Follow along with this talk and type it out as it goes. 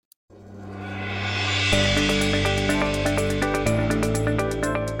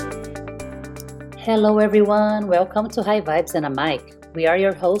Hello, everyone. Welcome to High Vibes and a Mic. We are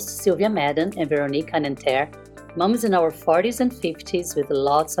your hosts, Sylvia Madden and Veronique Anenter, moms in our 40s and 50s with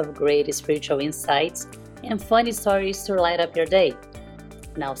lots of great spiritual insights and funny stories to light up your day.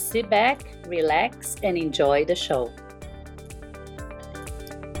 Now sit back, relax, and enjoy the show.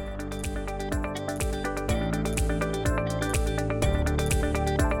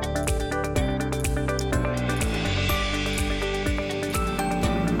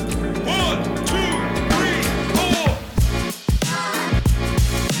 One, two, three, four.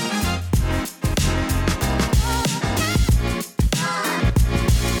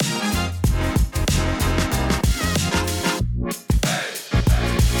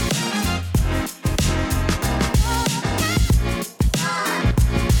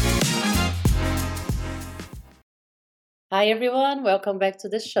 Hi, everyone. Welcome back to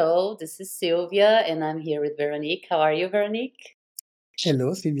the show. This is Sylvia, and I'm here with Veronique. How are you, Veronique?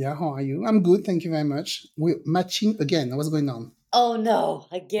 Hello, Sylvia. How are you? I'm good. Thank you very much. We're matching again. What's going on? Oh, no.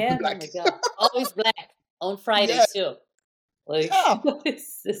 Again? Oh, Black. my God. Always black on Yeah, Fridays, too. Like, yeah. what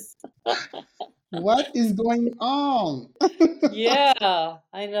is this? What is going on? Yeah,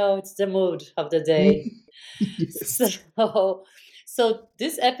 I know. It's the mood of the day. So, Yes. so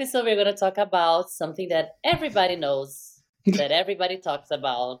this episode we're going to talk about something that everybody knows, that everybody talks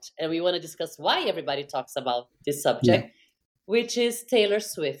about, and we want to discuss why everybody talks about this Yeah. subject, which is Taylor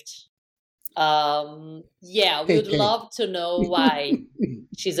Swift. Yeah, we Hey, would hey. love to know why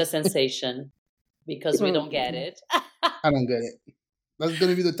she's a sensation because we don't get it. I don't get it. That's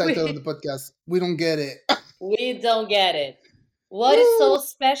going to be the title of the we, podcast. We don't get it. we don't get it. What is so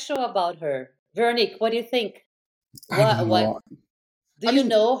special about her? Veronique, what do you think? I don't What know. do I you mean,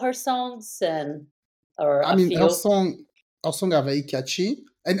 know her songs or I a mean, few? her song are very catchy,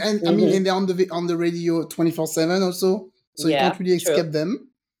 and I mean, Mm-hmm. and they're on the radio 24/7 also, so you can't Yeah, really true. escape them.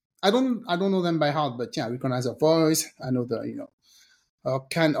 I don't know them by heart, but yeah, I recognize her voice. I know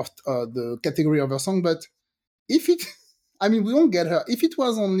kind of the category of her song. But if it, I mean, we don't get her. If it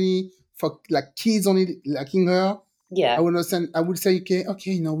was only for like kids only liking her, I Yeah. would understand. I would say, okay,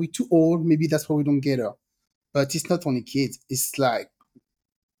 we're too old. Maybe that's why we don't get her. But it's not only kids. It's like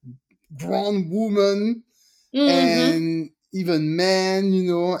grown woman Mm-hmm. and even men,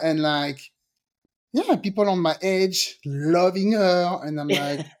 and like, yeah, people on my age loving her, and I'm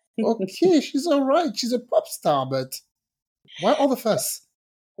like, okay, she's all right. She's a pop star, but why all the fuss?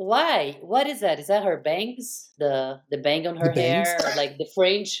 Why? What is that? Is that her bangs? The bang on The her bangs? hair, like the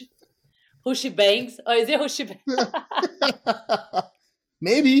fringe? Who she bangs? Or is it who she bangs?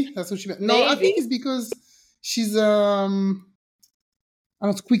 Maybe that's what she meant. No, I think it's Maybe. because she's a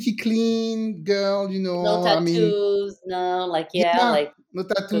squeaky clean girl. No I mean, tattoos, no, like yeah, yeah, like no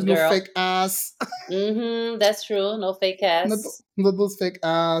tattoos, good no girl. fake ass, Mm-hmm. That's true. No fake not ass. not those fake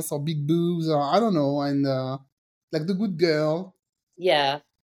ass or big boobs or I don't know, and like the good girl, Yeah.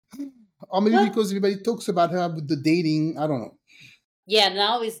 or maybe What? because everybody talks about her with the dating. I don't know. Yeah,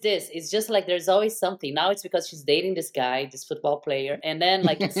 now it's this. It's just like there's always something. Now it's because she's dating this guy, this football player, and then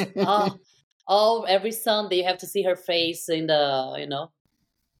like it's every Sunday you have to see her face in the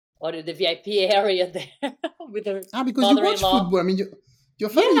or the VIP area there with her Because you watch mother-in-law. football. I mean, your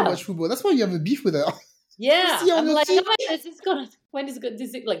family Yeah, watch football. That's why you have a beef with her. You yeah. see her on I'm your like, TV. oh, is this gonna when is good?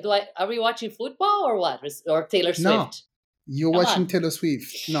 Is it like are we watching football or what? Or Taylor No, Swift? you're Come watching on, Taylor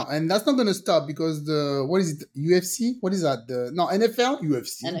Swift. No, and that's not gonna stop because what is it? UFC? What is that? NFL? and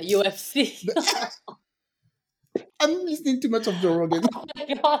UFC. UFC. The- I'm listening too much of Joe Rogan. Oh my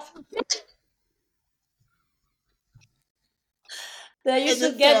God, you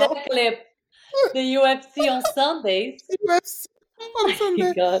should get NFL. that clip. The UFC on Sundays. UFC Oh on my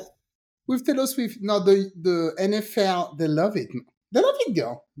Sunday God. with Taylor Swift. No, the NFL, they love it. They love it,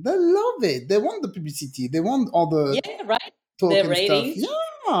 girl. They love it. They want the publicity. They want all the Yeah, right. talk The and stuff. ratings.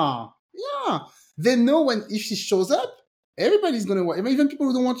 Yeah, yeah. They know if she shows up, everybody's gonna watch. Even people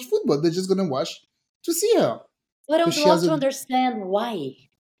who don't watch football, they're just gonna watch to see her But I because would she has love a to understand why.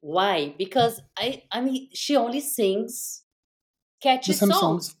 Why? Because I mean, she only sings the catchy same songs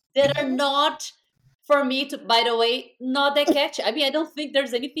songs. that are not for me to. By the way, not that catchy. I mean, I don't think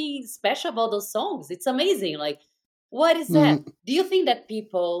there's anything special about those songs. It's amazing. Like, what is that? Mm, Do you think that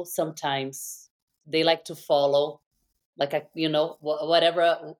people sometimes they like to follow, like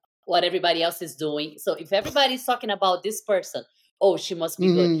whatever what everybody else is doing? So if everybody's talking about this person, oh, she must be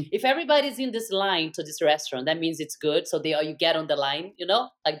good. mhm. If everybody's in this line to this restaurant, that means it's good. So you get on the line,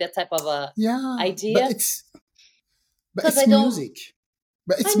 like that type of Yeah, idea. but Because it's I don't. music.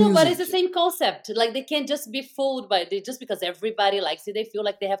 But I it's know, but it's the music. same concept. Like they can't just be fooled by just because everybody likes it. They feel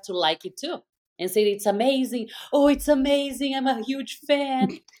like they have to like it too, and say it's amazing. Oh, it's amazing. I'm a huge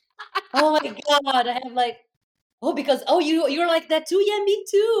fan. Oh my God. I have like, oh, because, oh, you're like that too? Yeah, me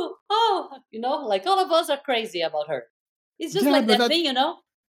too. Oh, like all of us are crazy about her. It's just Yeah, like but that thing,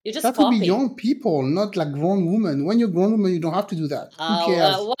 you just that would be copy. young people, not like grown women. When you're grown woman, you don't have to do that. Who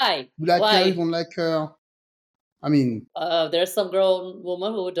cares? Why? You like her, Why? you don't like her. I mean, there's some grown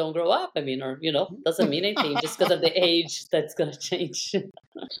women who don't grow up. I mean, or doesn't mean anything just because of the age. That's gonna change.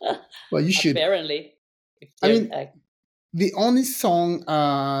 well, you should. Apparently. I mean, the only song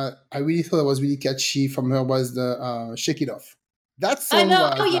I really thought was really catchy from her was the "Shake It Off." That song I know.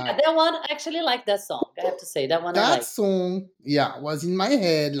 was Oh yeah, like, that one. I actually like that song. I have to say that one. I that like. song, yeah, was in my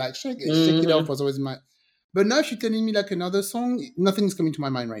head. Like Shake It Off was always in my. But now if you're telling me like another song, nothing's coming to my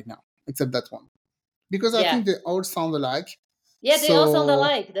mind right now except that one, because I think they all sound alike. Yeah, they all sound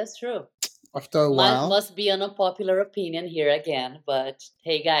alike. That's true. After a while, must be an unpopular opinion here again, but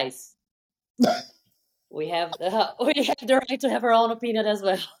hey, guys, we have the right to have our own opinion as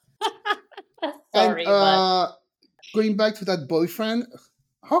well. Sorry, but going back to that boyfriend,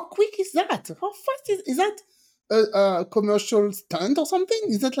 how quick is that? How fast is that? A commercial stunt or something?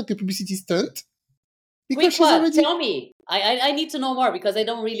 Is that like a publicity stunt? Because tell me. I need to know more because I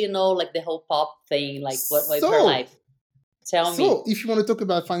don't really know like the whole pop thing, like what was her life. Tell me. So if you want to talk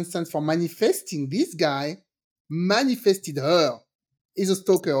about, for instance, for manifesting, this guy manifested her. He's a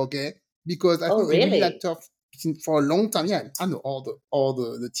stalker, okay? Because I think he really liked her for a long time. Yeah, I know all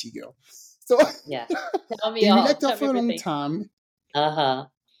the T girl. So yeah, tell me. He liked her for a long time.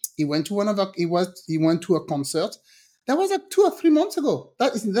 He went to he went to a concert. That was like 2 or 3 months ago.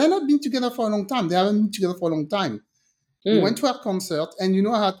 They're not been together for a long time. They haven't been together for a long time. He went to her concert, and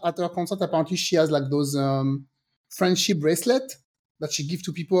at her concert, apparently she has like those friendship bracelet that she gives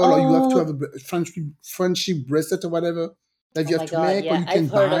to people, or you have to have a friendship bracelet or whatever that you have to make, or you can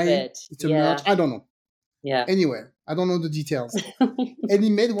buy. It's a merch. I don't know. Yeah. Anyway, I don't know the details. And he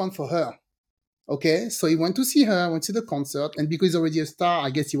made one for her. Okay, so he went to see her, went to the concert, and because he's already a star,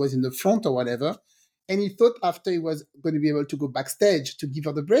 I guess he was in the front or whatever. And he thought after he was going to be able to go backstage to give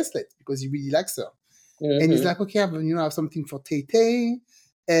her the bracelet because he really likes her. And he's like, okay, I have something for Tay Tay.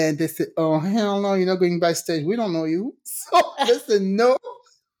 And they said, oh, hell no, you're not going backstage. We don't know you. So they said, no.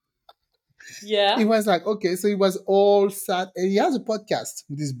 Yeah. He was like, okay. So he was all sad. And he has a podcast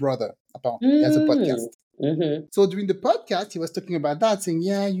with his brother, apparently. He has a podcast. So during the podcast, he was talking about that, saying,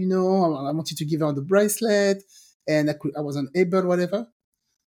 yeah, I wanted to give her the bracelet. And I was unable, whatever.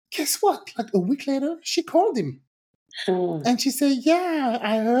 Guess what? Like a week later, she called him. And she said, yeah,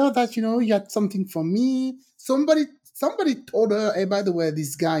 I heard that, you had something for me. Somebody told her, hey, by the way,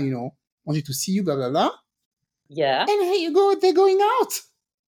 this guy, wanted to see you, blah, blah, blah. Yeah. And here you go, they're going out.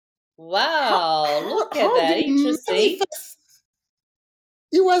 Wow, look at that. Interesting.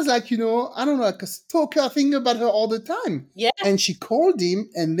 It was like, I don't know, like a stalker thing about her all the time. Yeah. And she called him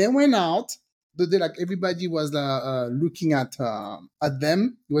and they went out. The day, like everybody was looking at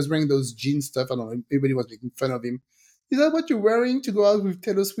them. He was wearing those jean stuff. I don't know. Everybody was making fun of him. Is that what you're wearing to go out with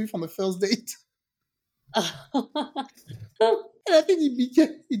Taylor Swift on the first date? And I think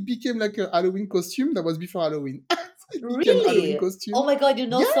it became like a Halloween costume that was before Halloween. Really? Halloween costume. Oh my God, you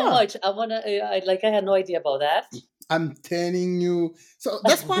know so much. I had no idea about that. I'm telling you. So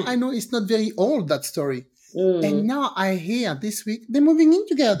that's why I know it's not very old, that story. And now I hear this week they're moving in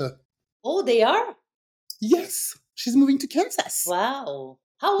together. Oh, they are? Yes. She's moving to Kansas. Wow.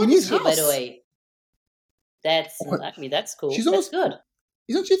 How old is she, by the way? That's cool. That's good.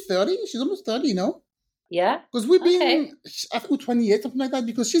 Isn't she 30? She's almost 30, no? Yeah. Because we've been, I think 28, something like that,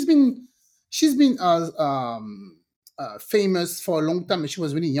 because she's been famous for a long time, and she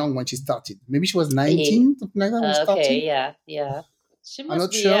was really young when she started. Maybe she was 19, something like that when she started. Okay, yeah. I'm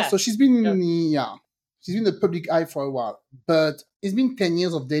not sure. Yeah. So she's been, she's been in the public eye for a while. But it's been 10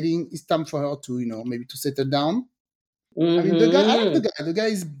 years of dating. It's time for her to, maybe to settle down. I mean, I like the guy. The guy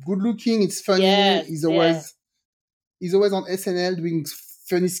is good looking. It's funny. Yes, he's always on SNL doing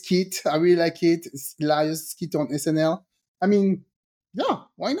funny skit. I really like it. It's hilarious skit on SNL. I mean, yeah,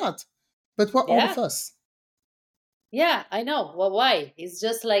 why not? But what all of us? Yeah, I know. Well, why? It's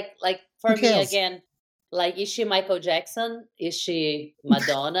just like for me again. Like, is she Michael Jackson? Is she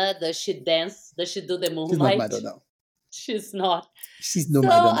Madonna? Does she dance? Does she do the moonlight? She's not Madonna. She's not. She's no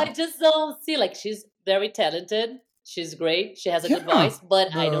Madonna. So I just don't see, like, she's very talented. She's great. She has a good voice,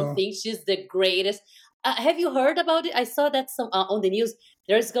 but I don't think she's the greatest. Have you heard about it? I saw that on the news.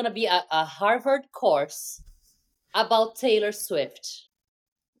 There's going to be a Harvard course about Taylor Swift.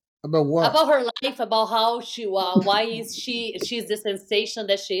 About what? About her life, about how why is she's the sensation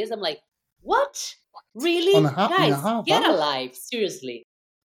that she is. I'm like, what? Really? Guys, get a life. Seriously.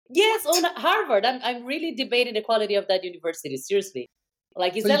 Yes, on Harvard. I'm really debating the quality of that university. Seriously,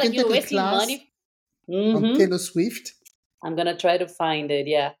 like is So you that like can take you're a wasting class money? on Mm-hmm. Taylor Swift. I'm gonna try to find it.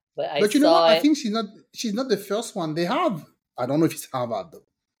 Yeah, but I But you know what? saw I it. think she's not the first one. They have, I don't know if it's Harvard though.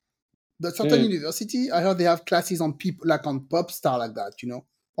 But certain Mm. university, I heard they have classes on people like on pop star like that, you know.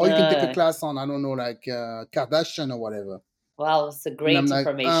 Or you can take a Uh, class on, I don't know, like Kardashian or whatever. wow, it's a And I'm great like,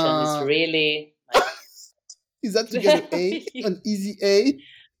 information. It's really like is that to get an A, very. an easy A?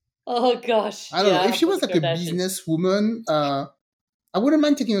 Oh gosh, I don't know. yeah, If she about was the like a Kardashians. businesswoman, I wouldn't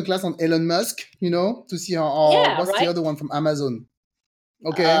mind taking a class on Elon Musk, you know, to see how, or Yeah, what's the right. other one from Amazon?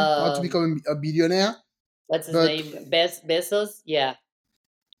 Okay, how to Um, become a billionaire. what's his But name? Bezos. Yeah,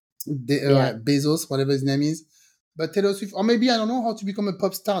 yeah, Bezos, whatever his name is. But Taylor Swift, or maybe I don't know how to become a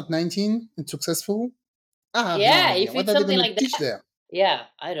pop star at 19 and successful. I have no yeah. idea. If What it's are they something going to like teach that, there? yeah,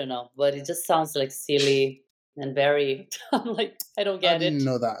 I don't know, but it just sounds like silly and very. I'm like, I don't I get didn't it.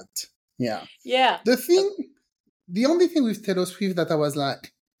 know that. Yeah. Yeah. The thing, the only thing with Taylor Swift that I was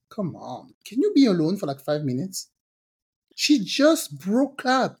like, come on, can you be alone for like 5 minutes? She just broke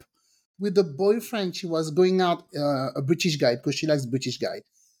up with the boyfriend she was going out, a British guy, because she likes British guy.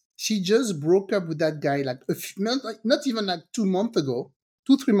 She just broke up with that guy like not even like 2 months ago,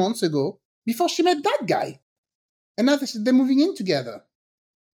 3 months ago, before she met that guy. And now they're moving in together.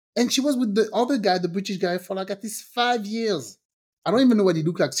 And she was with the other guy, the British guy, for like at least 5 years. I don't even know what he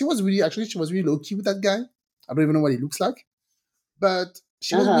looked like. She was really low key with that guy. I don't even know what he looks like. But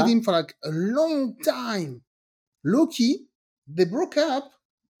she Uh was with huh. him for like a long time. Low key, they broke up.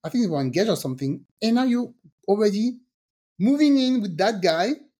 I think they were engaged or something. And now you already moving in with that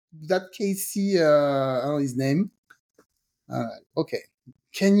guy, that Casey, I don't know his name. Okay.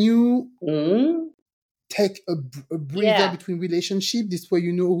 Can you Mm. take a breather Yeah. between relationship? This way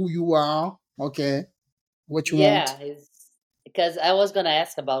you know who you are. Okay. What you want. Yeah. It's because I was gonna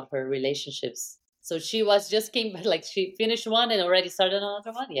ask about her relationships. So she was just came like she finished one and already started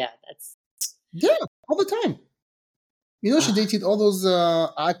another one. Yeah, that's Yeah, all the time. You know, she ah, dated all those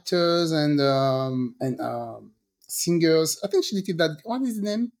actors and singers. I think she dated that. What is his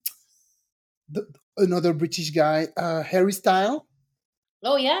name? Another British guy, Harry Style.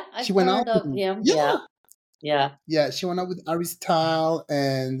 oh yeah, She I've went out heard with of him. him. Yeah, Yeah, yeah. yeah. She went out with Harry Style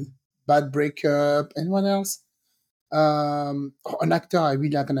and Bad Breakup and what else? An actor I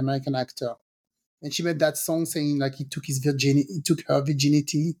really like, an American actor, and she made that song saying like he took his virginity, he took her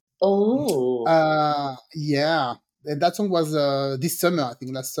virginity. Oh, Yeah, and that song was this summer, I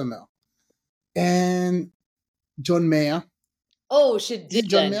think, last summer. And John Mayer, oh, she is it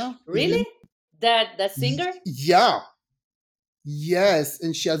John didn't Mayer? His really. name? That singer. Yeah, yes.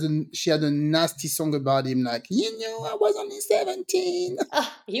 And she had a nasty song about him, like I was only 17.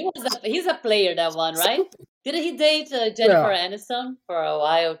 Ah, he's a player. That one, right? Didn't he date Jennifer Yeah, Aniston for a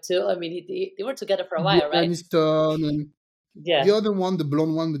while too? I mean, they were together for a while, Jennifer right? Aniston, and the Yeah, other one, the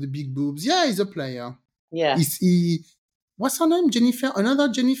blonde one with the big boobs. Yeah, he's a player. yeah. Is he? What's her name? Jennifer? Another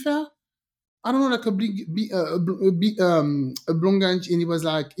Jennifer? I don't know, like a blonde guy, and he was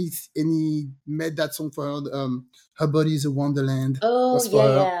like, and he made that song for her. Her body is a wonderland Oh was for yeah,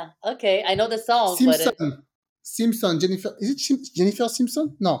 her. yeah. Okay, I know the song, but Simpson, Jennifer. Is it Jennifer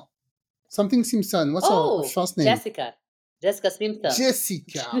Simpson? No, something Simpson. What's her oh, first name? Jessica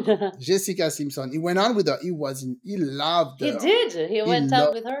Simpson. Jessica Simpson. He went on with her. He loved He her. did. He He went out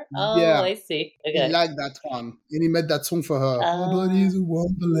loved. with her. Oh, Yeah, I see. he Okay. liked that one, and he made that song for her. Her body Uh, is a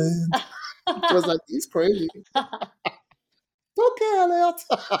wonderland. It was oh like, he's crazy. Okay, alert.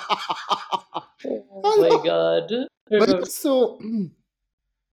 my Hello. God. But also,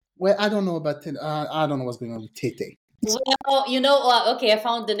 well, I don't know about I don't know what's going on with Tete. Well, okay, I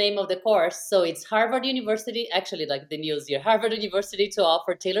found the name of the course. So it's Harvard University, actually, like the news here, Harvard University to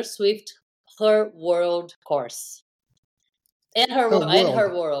offer Taylor Swift her world course. And Her world.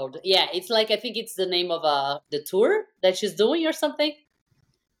 her world. Yeah, it's like I think it's the name of the tour that she's doing or something.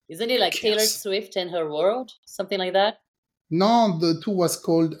 Isn't it like Taylor Yes. Swift and her world? Something like that? No, the tour was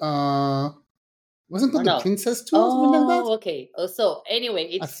called wasn't Or called the no? Princess Tour or something like that. Oh, okay. Oh, so anyway,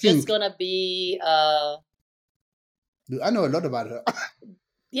 I it's just think. gonna be I know a lot about her.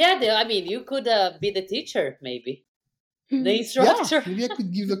 yeah, I mean you could be the teacher, maybe. The Yeah, instructor. maybe I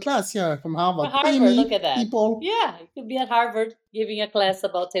could give the class. Yeah, from For Harvard. Pay Harvard, look me, at that. people. Yeah, you could be at Harvard giving a class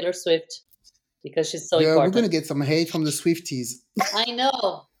about Taylor Swift because she's so Yeah, we're gonna important. get some hate from the Swifties. I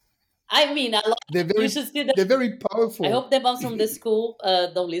know. I mean, I love They're you very, should see they're very I powerful. hope the moms from the school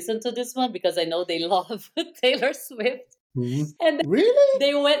don't listen to this one because I know they love Taylor Swift. Mhm. And Really?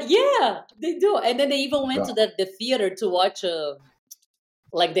 they went, yeah, they do. And then they even went to God. the theater to watch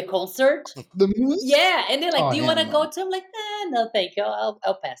like the concert. The moose? Yeah, and they're like, Oh "Do you hell want to go no. to?" I'm like, no, thank you. I'll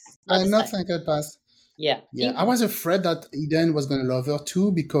pass. Not this No, time. thank I pass. Yeah. Yeah, I was afraid that Eden was gonna love her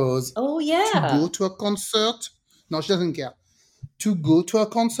too because Oh to yeah. go to a concert, no, she doesn't care. To go to a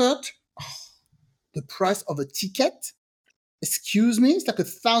concert, the price of a ticket, excuse me, it's like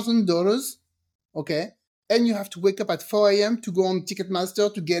 $1,000, okay? And you have to wake up at 4 a.m. to go on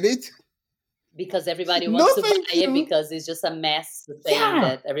Ticketmaster to get it. Because everybody No, wants to buy thank it you. because it's just a mass thing Yeah.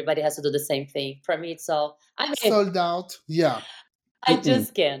 that everybody has to do the same thing. For me, it's all. I mean, Sold out. Yeah. I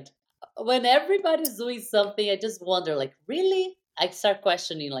just can't. When everybody's doing something, I just wonder, like, really? I start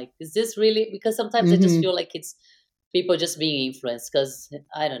questioning, like, is this really? Because sometimes I just Mhm. feel like it's people just being influenced. Because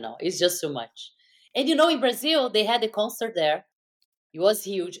I don't know, it's just too much. And in Brazil, they had a concert there. It was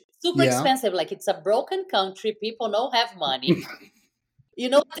huge, super Yeah. expensive. Like it's a broken country. People don't have money. You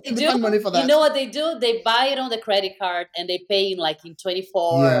know what they They do? find money for You that. know what they do? They buy it on the credit card and they pay in like in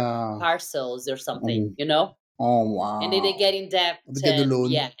 24 Yeah. parcels or something, Oh, you know? oh wow. And then they get in debt They get the and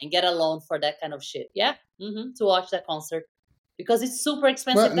loan. and get a loan for that kind of shit. Yeah. To watch that concert. Because it's super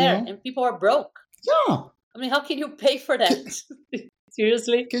expensive Well, there no. and people are broke. Yeah. I mean, how can you pay for that?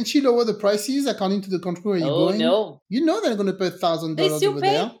 Seriously? Can she lower the prices according to the country where you're Oh going? no. You know they're gonna pay $1,000 They still over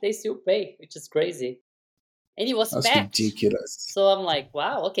pay. there. They still pay, which is crazy. And it was That's packed. ridiculous. So I'm like,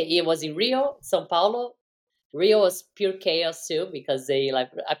 wow, okay. It was in Rio, Sao Paulo. Rio was pure chaos too because they like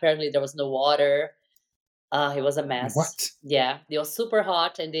apparently there was no water. It was a mess. What? Yeah, it was super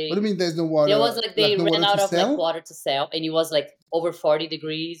hot and What do you mean there's no water? there was like they no ran water out to of sell? like water to sell and it was like over 40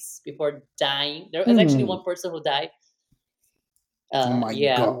 degrees. People were dying. There was actually one person who died. Oh my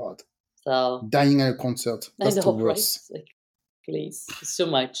yeah. god. So Dying at a concert. That's I the know, right? worst. Like, please, it's too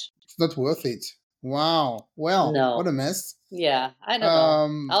much. It's not worth it. Wow. Well, No. what a mess. Yeah, I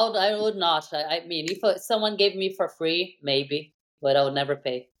don't know. I would not. I mean, if someone gave me for free, maybe, but I would never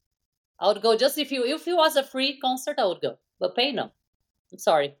pay. I would go just if it was a free concert, I would go, but pay no. I'm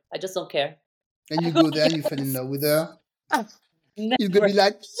sorry, I just don't care. And you go there and you fall in love with her. You're Never. gonna be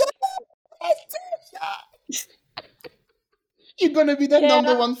like, yes! You're gonna be the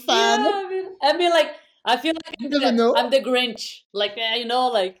number one fan. Yeah, I mean, like I feel like You never know. I'm the Grinch, like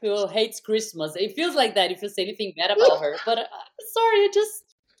like who hates Christmas. It feels like that if you say anything bad about her. But sorry, I just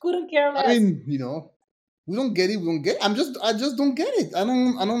couldn't care less. I mean, we don't get it. We don't get it. I just don't get it. I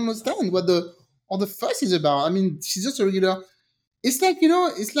don't understand what all the fuss is about. I mean, she's just a regular. It's like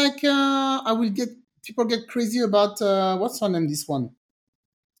it's like people get crazy about what's her name? This one,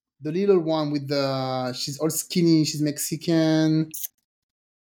 the little one with she's all skinny. She's Mexican.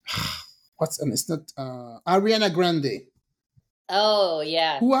 What's it's not Ariana Grande. Oh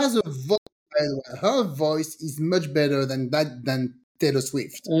yeah. Who has a voice? By the way. Her voice is much better than Taylor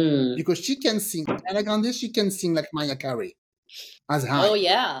Swift because she can sing. Ariana Grande, she can sing like Mariah Carey, as high. Oh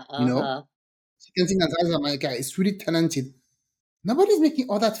yeah. She can sing as high as Mariah Carey. It's really talented. Nobody's making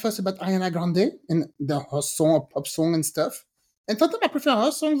all that fuss about Ariana Grande and her song, or pop song and stuff. And sometimes I prefer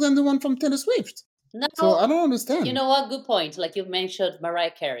her song than the one from Taylor Swift. No, so I don't understand. You know what? Good point. Like you mentioned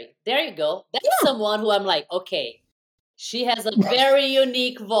Mariah Carey. There you go. That's someone who I'm like, okay, she has a very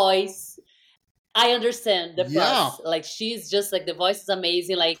unique voice. I understand the plus. Like she's just like the voice is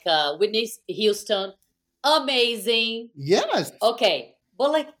amazing. Like Whitney Houston, amazing. Yes. Okay,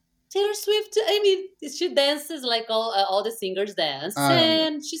 but like Taylor Swift, I mean, she dances like all the singers dance,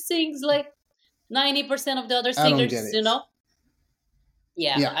 and she sings like 90% of the other singers. You know.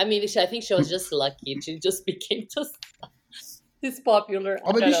 Yeah, I mean, I think she was just lucky. She just became this popular.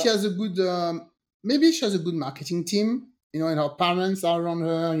 Or maybe she has a good, marketing team. And her parents are around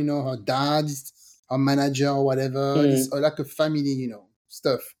her. Her dad, her manager, or whatever. It's like a family,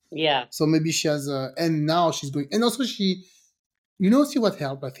 stuff. Yeah. So maybe she has, and now she's going, and also she, see what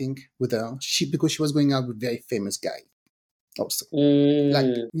helped, I think, with her. Because she was going out with very famous guy. Also,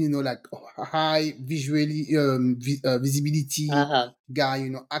 like high visually visibility guy,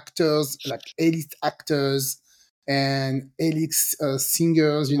 actors like A-list actors and A-list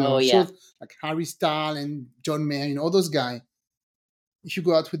singers, like Harry Styles and John Mayer, all those guys. If you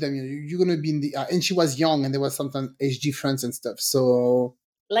go out with them, you're gonna be in the and she was young and there was sometimes age difference and stuff. So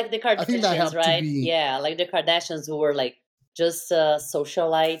like the Kardashians, I think that helped right? Yeah, like the Kardashians who were like just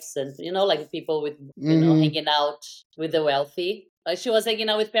socialites and like people with hanging out with the wealthy. Like she was hanging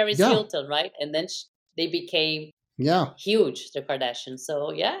out with Paris Hilton, right? And then they became huge, the Kardashians.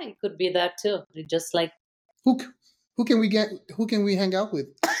 So yeah, it could be that too. Just like who can we hang out with?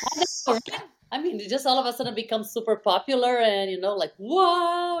 I mean, just all of a sudden become super popular and like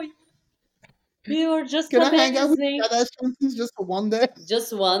wow, you're just can amazing. I hang out with Kardashians just for one day?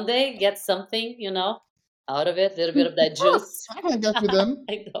 Just one day, get something, out of it, a little bit of that juice. I hang out with them.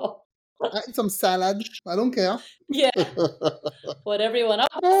 I know. I eat some salad. I don't care. Yeah. Whatever you want.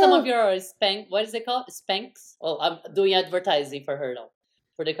 Oh, some of your spank. What is it called? Spanks. Oh, I'm doing advertising for her though,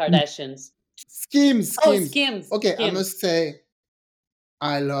 for the Kardashians. Skims. Oh, Skims. Okay, I Skims. must say,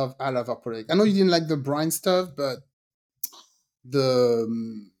 I love our product. I know you didn't like the brine stuff, but the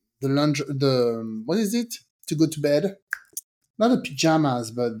lunch, what is it? To go to bed? Not the pajamas,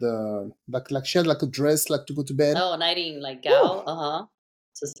 but the like she had like a dress like to go to bed. Oh, nighting like gown.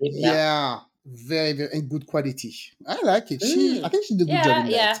 To sleep. Yeah, very and good quality. I like it. I think she did a good job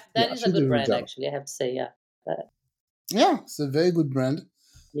in that. Yeah, that is she a did good brand actually. I have to say, yeah. Yeah, it's a very good brand.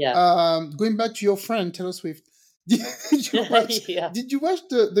 Yeah. Going back to your friend Taylor Swift, did you watch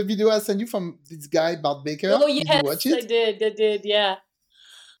the video I sent you from this guy Bart Baker? Oh yes, did you watch it? I did. Yeah.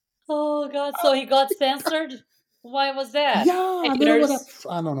 Oh God! So he got censored. Why was that? Yeah, I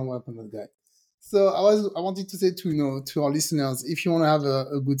don't know what happened to that guy. So I wanted to say to our listeners, if you want to have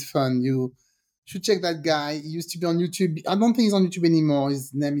a good fun, you should check that guy. He used to be on YouTube. I don't think he's on YouTube anymore.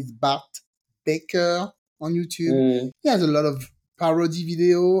 His name is Bart Baker on YouTube. He has a lot of parody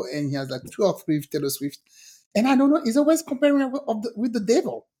video, and he has like 2 or 3 with Taylor Swift. And I don't know, he's always comparing with the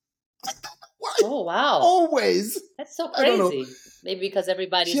devil. Why? Oh wow! Always. That's so crazy. Maybe because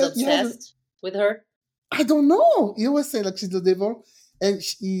everybody's obsessed with her. I don't know. He always say like she's the devil, and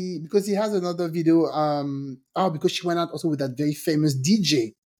because he has another video. Because she went out also with that very famous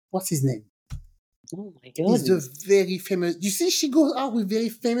DJ. What's his name? Oh my God! He's the very famous. You see, she goes out with very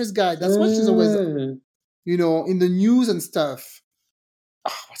famous guy. That's why she's always, in the news and stuff.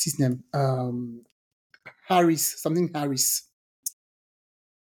 What's his name? Harris.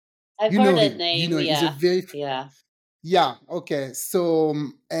 I've heard that name. He's a very Yeah. Okay. So,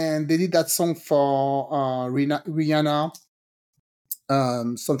 and they did that song for Rihanna.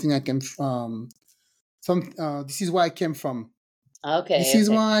 Something I came from. This is where I came from. Okay. This is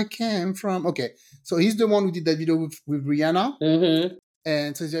where I came from. Okay. So he's the one who did that video with Rihanna. Mm-hmm.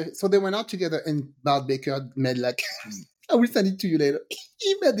 And so they went out together, and Bart Baker made like I will send it to you later.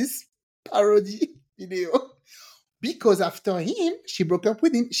 He made this parody video because after him, she broke up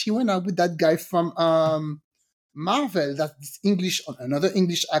with him. She went out with that guy from Marvel. That's another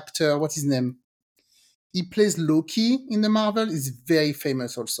English actor. What's his name? He plays Loki in the Marvel. He's very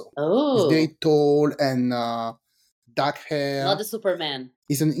famous also. Oh, he's very tall and dark hair. Not the Superman.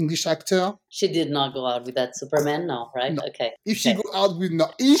 He's an English actor. She did not go out with that Superman, no, right? No. Okay. If she go out with I'm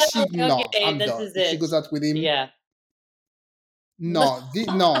done. If she goes out with him, yeah. No,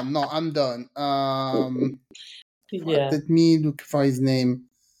 I'm done. Let me look for his name.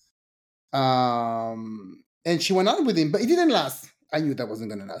 And she went out with him, but it didn't last. I knew that wasn't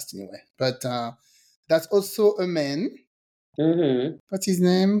going to last anyway. But that's also a man. Mm-hmm. What's his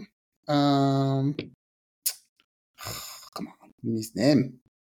name? Come on, give me his name.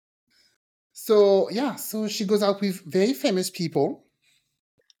 So she goes out with very famous people,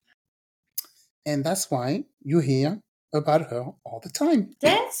 and that's why you hear about her all the time.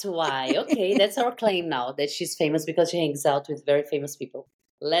 That's why. Okay, that's our claim now, that she's famous because she hangs out with very famous people.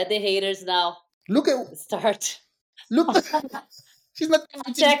 Let the haters now start. Look, she's not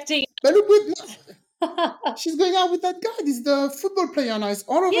protecting. But she's going out with that guy. This is the football player now. It's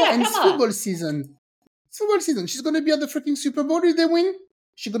all over, and it's football season. She's going to be at the freaking Super Bowl if they win.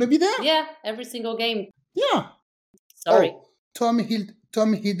 She's going to be there. Yeah, every single game. Yeah. Sorry. Tom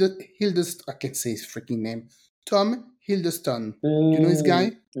Hiddleston. I can't say his freaking name. Tom Hiddleston. Do you know this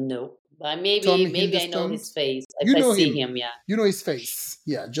guy? No. But maybe I know his face. If I see him, yeah. You know his face.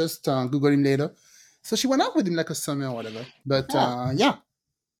 Yeah, just Google him later. So she went out with him like a summer or whatever. But yeah.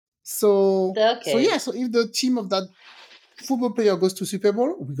 So if the team of that football player goes to Super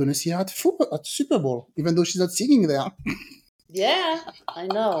Bowl, we're gonna see her at Super Bowl, even though she's not singing there. Yeah, I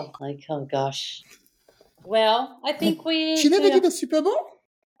know. Like, oh gosh. Well, I think she never did a Super Bowl?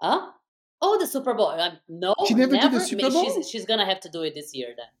 Huh? Oh, the Super Bowl. No, she never did a Super Bowl? She's gonna have to do it this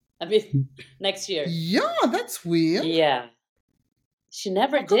year then. I mean, next year. Yeah, that's weird. Yeah. She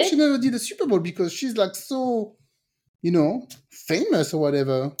never did? She never did a Super Bowl because she's like so, famous or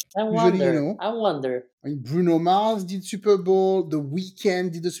whatever. I wonder. I mean, Bruno Mars did Super Bowl. The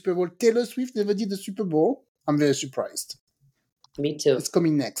Weeknd did the Super Bowl. Taylor Swift never did the Super Bowl. I'm very surprised. Me too. It's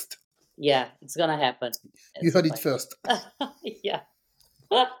coming next. Yeah, it's gonna happen. You heard it first. Yeah.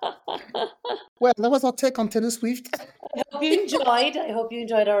 Well, that was our take on Taylor Swift. I hope you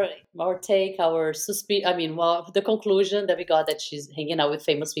enjoyed our take, the conclusion that we got, that she's hanging out with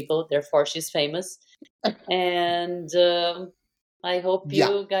famous people, therefore she's famous. And I hope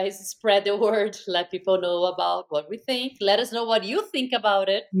you guys spread the word, let people know about what we think. Let us know what you think about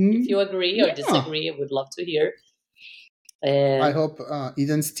it. If you agree or disagree, I would love to hear. I hope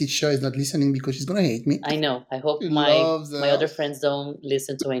Eden's teacher is not listening because she's going to hate me. I know. I hope my other friends don't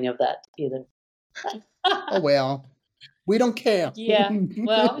listen to any of that either. Oh, well. We don't care. Yeah.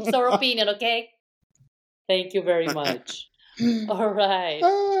 Well, it's our opinion, okay? Thank you very much. All right.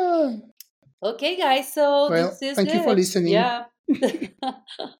 Okay, guys. So this is thank you for listening. Yeah.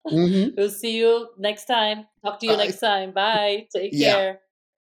 We'll see you next time. Talk to you next time. Bye. Take care.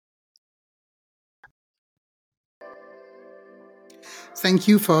 Thank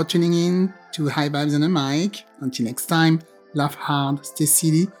you for tuning in to High Vibes and a Mic. Until next time, laugh hard, stay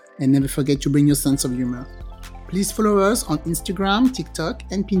silly, and never forget to bring your sense of humor. Please follow us on Instagram, TikTok,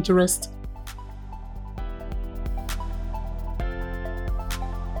 and Pinterest.